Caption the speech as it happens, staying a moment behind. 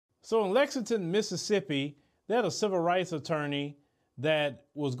So in Lexington, Mississippi, they had a civil rights attorney that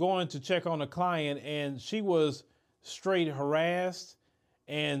was going to check on a client, and she was straight harassed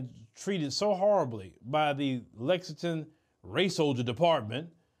and treated so horribly by the Lexington Race Soldier Department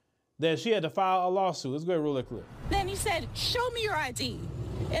that she had to file a lawsuit. Let's go ahead and roll that clip. Then he said, "Show me your ID."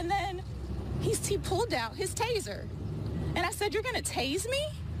 And then he pulled out his taser. And I said, "You're going to tase me?"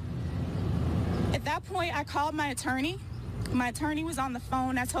 At that point, I called my attorney. My attorney was on the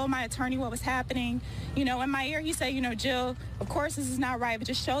phone. I told my attorney what was happening. In my ear, he said, "Jill, of course this is not right, but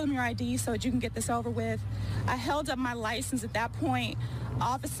just show them your ID so that you can get this over with." I held up my license. At that point,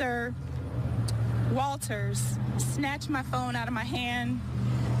 Officer Walters snatched my phone out of my hand.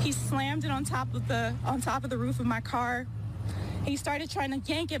 He slammed it on top of the roof of my car. He started trying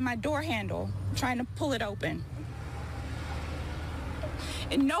to yank at my door handle, trying to pull it open.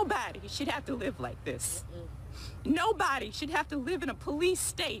 And nobody should have to live like this. Nobody should have to live in a police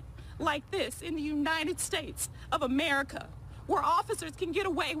state like this in the United States of America, where officers can get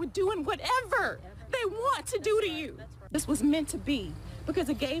away with doing whatever they want to do to you. This was meant to be because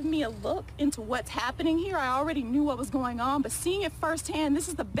it gave me a look into what's happening here. I already knew what was going on, but seeing it firsthand, this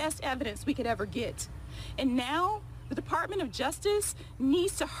is the best evidence we could ever get. And now, the Department of Justice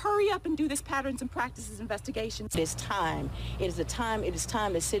needs to hurry up and do this patterns and practices investigation. It is time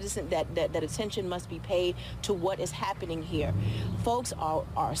as citizens that attention must be paid to what is happening here. Folks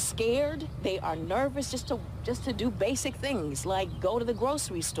are scared, they are nervous just to do basic things like go to the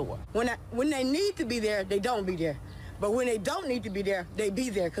grocery store. When they need to be there, they don't be there. But when they don't need to be there, they be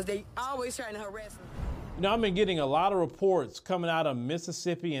there because they always trying to harass them. I've been getting a lot of reports coming out of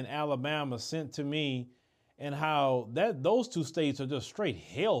Mississippi and Alabama sent to me, and how those two states are just straight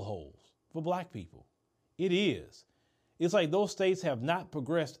hellholes for black people. It is. It's like those states have not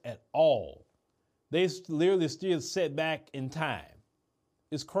progressed at all. They literally still set back in time.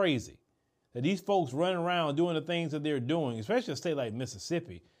 It's crazy that these folks running around doing the things that they're doing, especially a state like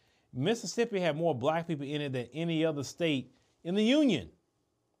Mississippi. Mississippi had more black people in it than any other state in the union.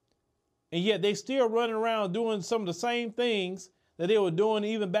 And yet they still running around doing some of the same things that they were doing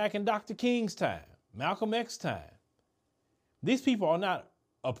even back in Dr. King's time. Malcolm X time. These people are not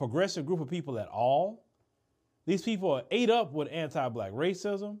a progressive group of people at all. These people are ate up with anti-black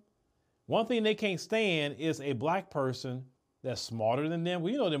racism. One thing they can't stand is a black person that's smarter than them.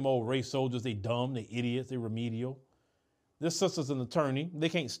 Well, them old race soldiers, they dumb, they idiots, they remedial. This sister's an attorney. They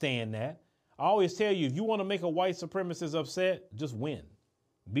can't stand that. I always tell you, if you want to make a white supremacist upset, just win.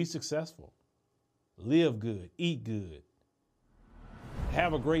 Be successful. Live good, eat good.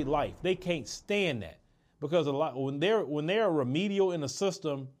 Have a great life. They can't stand that because when they're remedial in a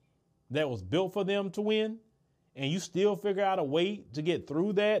system that was built for them to win, and you still figure out a way to get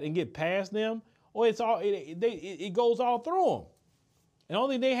through that and get past them, or it goes all through them. And the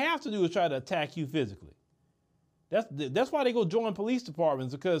only thing they have to do is try to attack you physically. That's why they go join police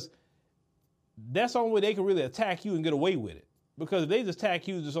departments, because that's the only way they can really attack you and get away with it. Because if they just attack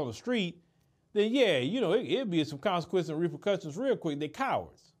you just on the street, then yeah, it'd be some consequences and repercussions real quick. They're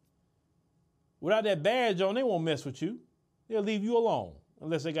cowards. Without that badge on, they won't mess with you. They'll leave you alone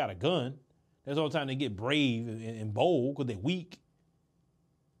unless they got a gun. That's the only time they get brave and bold, because they're weak.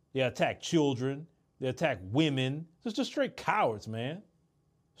 They attack children. They attack women. It's just straight cowards, man.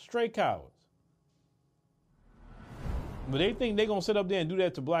 Straight cowards. But they think they're going to sit up there and do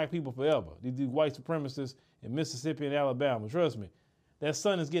that to black people forever. These white supremacists in Mississippi and Alabama. Trust me. That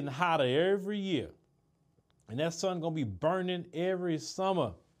sun is getting hotter every year. And that sun going to be burning every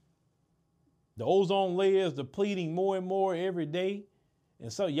summer. The ozone layer is depleting more and more every day.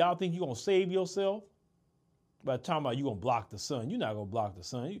 And so y'all think you're going to save yourself by talking about you're going to block the sun. You're not going to block the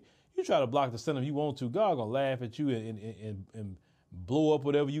sun. You try to block the sun if you want to. God going to laugh at you and blow up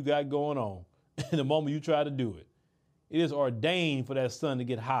whatever you got going on in the moment you try to do it. It is ordained for that sun to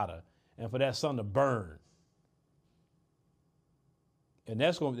get hotter and for that sun to burn. And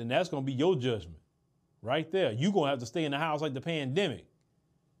that's going to be your judgment right there. You're going to have to stay in the house like the pandemic,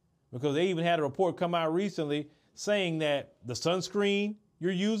 because they even had a report come out recently saying that the sunscreen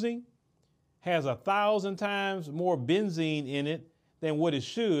you're using has 1,000 times more benzene in it than what it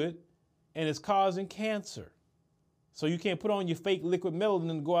should, and it's causing cancer. So you can't put on your fake liquid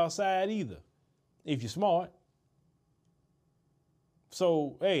melanin and go outside either, if you're smart.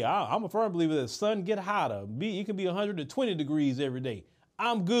 So, hey, I'm a firm believer that the sun get hotter. It can be 120 degrees every day.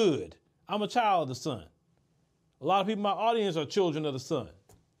 I'm good. I'm a child of the sun. A lot of people in my audience are children of the sun.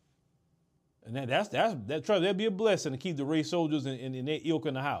 And that'd be a blessing to keep the race soldiers and their ilk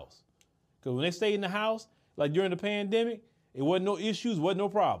in the house. Because when they stayed in the house, like during the pandemic, it wasn't no issues, wasn't no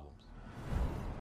problem.